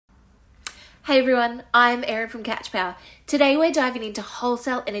Hey everyone, I'm Erin from Catch Power. Today we're diving into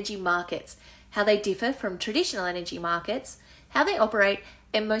wholesale energy markets, how they differ from traditional energy markets, how they operate,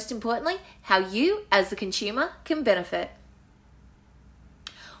 and most importantly, how you as the consumer can benefit.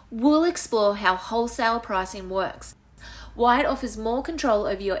 We'll explore how wholesale pricing works, why it offers more control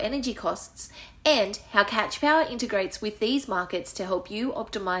over your energy costs, and how Catch Power integrates with these markets to help you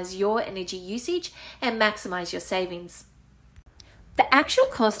optimize your energy usage and maximize your savings. The actual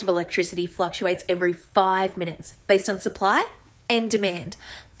cost of electricity fluctuates every 5 minutes based on supply and demand.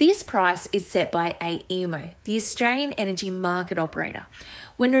 This price is set by AEMO, the Australian Energy Market Operator.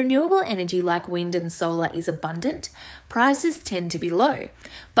 When renewable energy like wind and solar is abundant, prices tend to be low.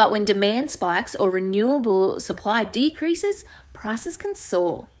 But when demand spikes or renewable supply decreases, prices can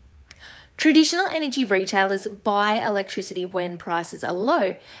soar. Traditional energy retailers buy electricity when prices are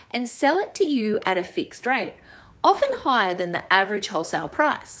low and sell it to you at a fixed rate, often higher than the average wholesale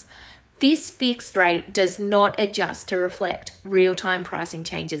price. This fixed rate does not adjust to reflect real-time pricing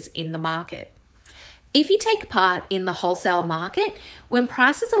changes in the market. If you take part in the wholesale market, when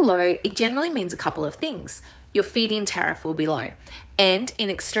prices are low, it generally means a couple of things. Your feed-in tariff will be low, and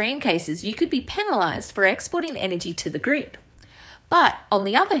in extreme cases, you could be penalised for exporting energy to the grid. But on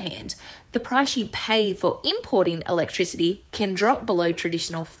the other hand, the price you pay for importing electricity can drop below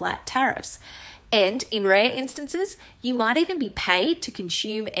traditional flat tariffs. And in rare instances, you might even be paid to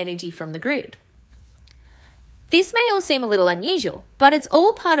consume energy from the grid. This may all seem a little unusual, but it's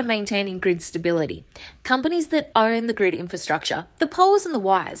all part of maintaining grid stability. Companies that own the grid infrastructure, the poles and the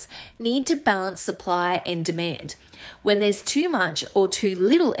wires, need to balance supply and demand. When there's too much or too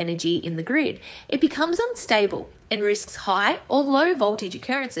little energy in the grid, it becomes unstable and risks high or low voltage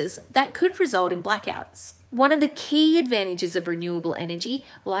occurrences that could result in blackouts. One of the key advantages of renewable energy,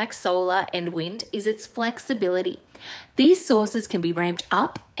 like solar and wind, is its flexibility. These sources can be ramped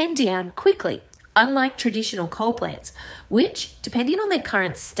up and down quickly, unlike traditional coal plants, which, depending on their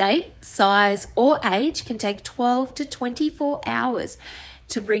current state, size, or age, can take 12 to 24 hours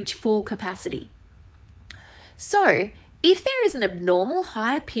to reach full capacity. So, if there is an abnormal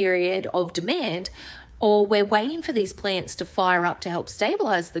high period of demand, or we're waiting for these plants to fire up to help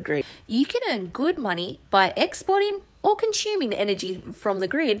stabilise the grid, you can earn good money by exporting or consuming energy from the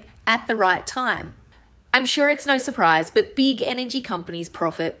grid at the right time. I'm sure it's no surprise, but big energy companies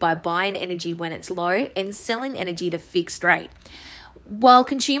profit by buying energy when it's low and selling energy at a fixed rate. While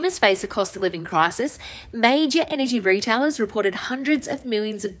consumers face a cost of living crisis, major energy retailers reported hundreds of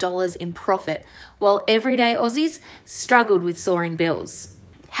millions of dollars in profit, while everyday Aussies struggled with soaring bills.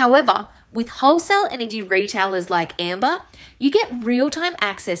 However, with wholesale energy retailers like Amber, you get real-time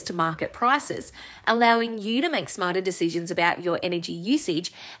access to market prices, allowing you to make smarter decisions about your energy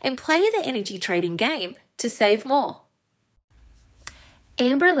usage and play the energy trading game to save more.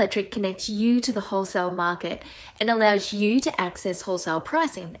 Amber Electric connects you to the wholesale market and allows you to access wholesale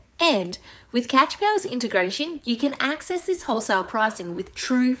pricing. And with Catch Power's integration, you can access this wholesale pricing with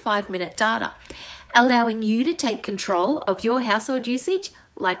true 5-minute data, allowing you to take control of your household usage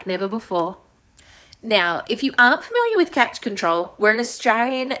like never before. Now, if you aren't familiar with Catch Control, we're an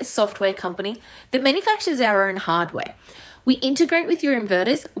Australian software company that manufactures our own hardware. We integrate with your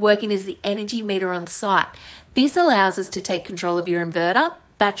inverters, working as the energy meter on site. This allows us to take control of your inverter,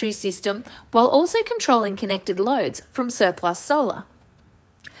 battery system, while also controlling connected loads from surplus solar.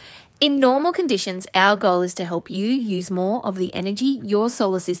 In normal conditions, our goal is to help you use more of the energy your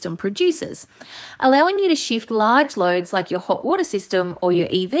solar system produces, allowing you to shift large loads like your hot water system or your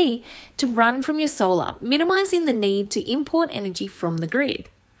EV to run from your solar, minimising the need to import energy from the grid.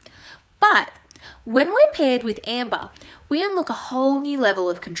 But when we're paired with Amber, we unlock a whole new level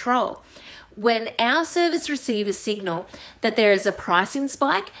of control. When our service receivers signal that there is a pricing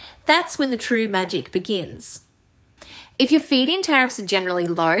spike, that's when the true magic begins. If your feed-in tariffs are generally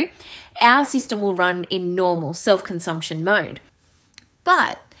low, our system will run in normal self-consumption mode.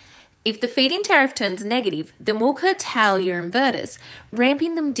 But if the feed-in tariff turns negative, then we'll curtail your inverters,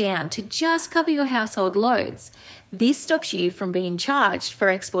 ramping them down to just cover your household loads. This stops you from being charged for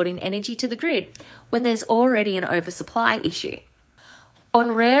exporting energy to the grid when there's already an oversupply issue.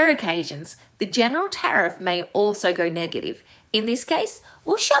 On rare occasions, the general tariff may also go negative. In this case,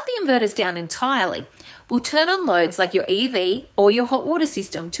 we'll shut the inverters down entirely. We'll turn on loads like your EV or your hot water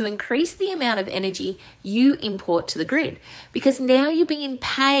system to increase the amount of energy you import to the grid, because now you're being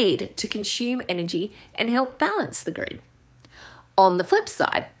paid to consume energy and help balance the grid. On the flip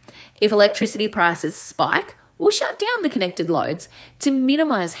side, if electricity prices spike, we'll shut down the connected loads to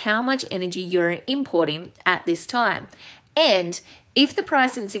minimise how much energy you're importing at this time. And if the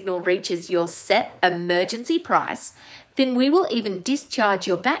pricing signal reaches your set emergency price, then we will even discharge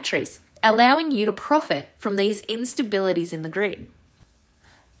your batteries allowing you to profit from these instabilities in the grid.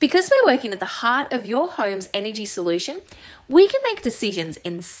 Because we're working at the heart of your home's energy solution, we can make decisions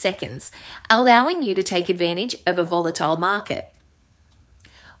in seconds, allowing you to take advantage of a volatile market.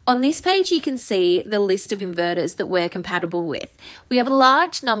 On this page, you can see the list of inverters that we're compatible with. We have a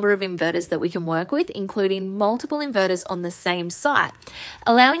large number of inverters that we can work with, including multiple inverters on the same site,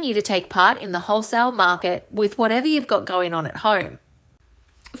 allowing you to take part in the wholesale market with whatever you've got going on at home.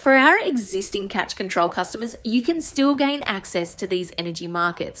 For our existing Catch Control customers, you can still gain access to these energy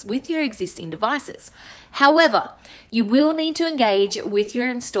markets with your existing devices. However, you will need to engage with your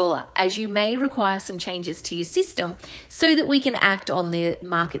installer as you may require some changes to your system so that we can act on the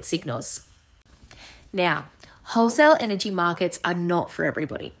market signals. Now, wholesale energy markets are not for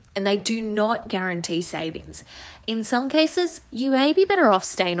everybody, and they do not guarantee savings. In some cases, you may be better off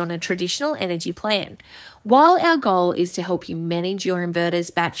staying on a traditional energy plan. While our goal is to help you manage your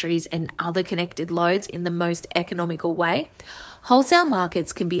inverters, batteries, and other connected loads in the most economical way, wholesale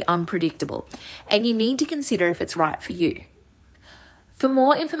markets can be unpredictable, and you need to consider if it's right for you. For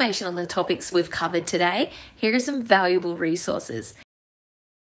more information on the topics we've covered today, here are some valuable resources.